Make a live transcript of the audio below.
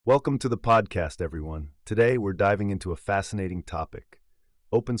Welcome to the podcast, everyone. Today, we're diving into a fascinating topic,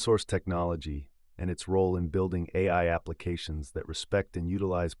 open source technology and its role in building AI applications that respect and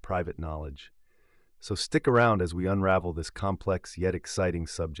utilize private knowledge. So stick around as we unravel this complex yet exciting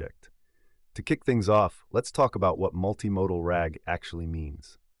subject. To kick things off, let's talk about what multimodal RAG actually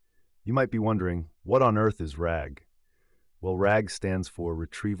means. You might be wondering, what on earth is RAG? Well, RAG stands for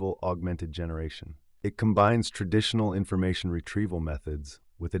Retrieval Augmented Generation. It combines traditional information retrieval methods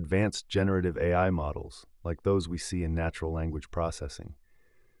with advanced generative AI models, like those we see in natural language processing.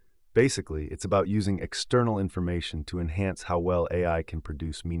 Basically, it's about using external information to enhance how well AI can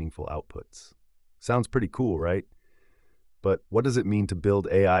produce meaningful outputs. Sounds pretty cool, right? But what does it mean to build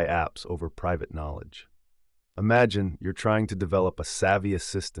AI apps over private knowledge? Imagine you're trying to develop a savvy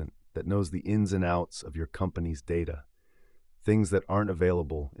assistant that knows the ins and outs of your company's data, things that aren't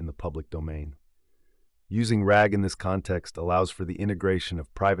available in the public domain. Using RAG in this context allows for the integration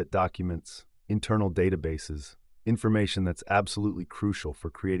of private documents, internal databases, information that's absolutely crucial for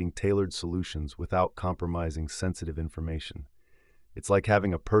creating tailored solutions without compromising sensitive information. It's like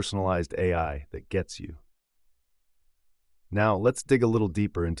having a personalized AI that gets you. Now, let's dig a little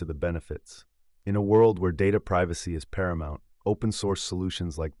deeper into the benefits. In a world where data privacy is paramount, open source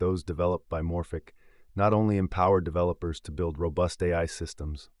solutions like those developed by Morphik not only empower developers to build robust AI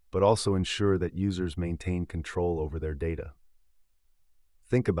systems, but also ensure that users maintain control over their data.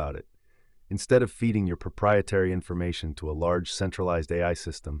 Think about it. Instead of feeding your proprietary information to a large centralized AI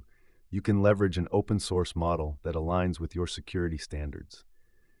system, you can leverage an open source model that aligns with your security standards.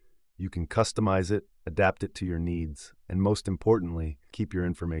 You can customize it, adapt it to your needs, and most importantly, keep your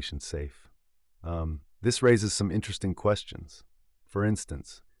information safe. This raises some interesting questions. For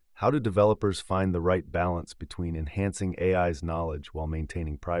instance, how do developers find the right balance between enhancing AI's knowledge while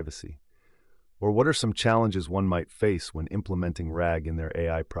maintaining privacy? Or what are some challenges one might face when implementing RAG in their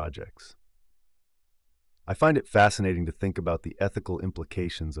AI projects? I find it fascinating to think about the ethical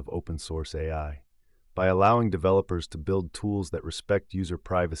implications of open source AI. By allowing developers to build tools that respect user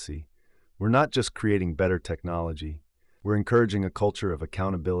privacy, we're not just creating better technology, we're encouraging a culture of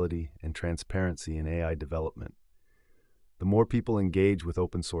accountability and transparency in AI development. The more people engage with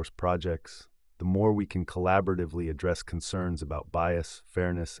open source projects, the more we can collaboratively address concerns about bias,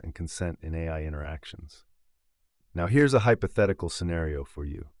 fairness, and consent in AI interactions. Now, here's a hypothetical scenario for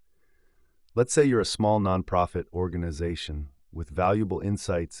you. Let's say you're a small nonprofit organization with valuable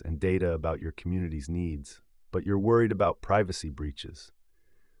insights and data about your community's needs, but you're worried about privacy breaches.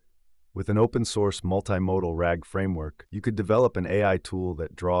 With an open-source multi-modal RAG framework, you could develop an AI tool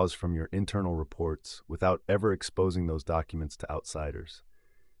that draws from your internal reports without ever exposing those documents to outsiders.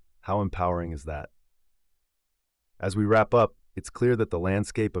 How empowering is that? As we wrap up, it's clear that the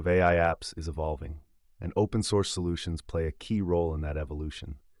landscape of AI apps is evolving, and open-source solutions play a key role in that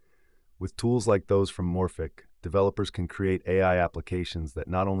evolution. With tools like those from Morphik, developers can create AI applications that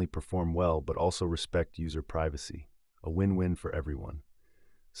not only perform well but also respect user privacy, a win-win for everyone.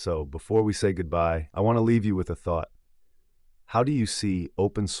 So, before we say goodbye, I want to leave you with a thought. How do you see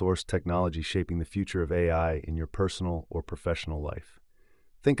open source technology shaping the future of AI in your personal or professional life?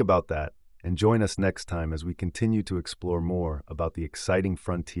 Think about that and join us next time as we continue to explore more about the exciting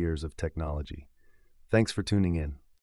frontiers of technology. Thanks for tuning in.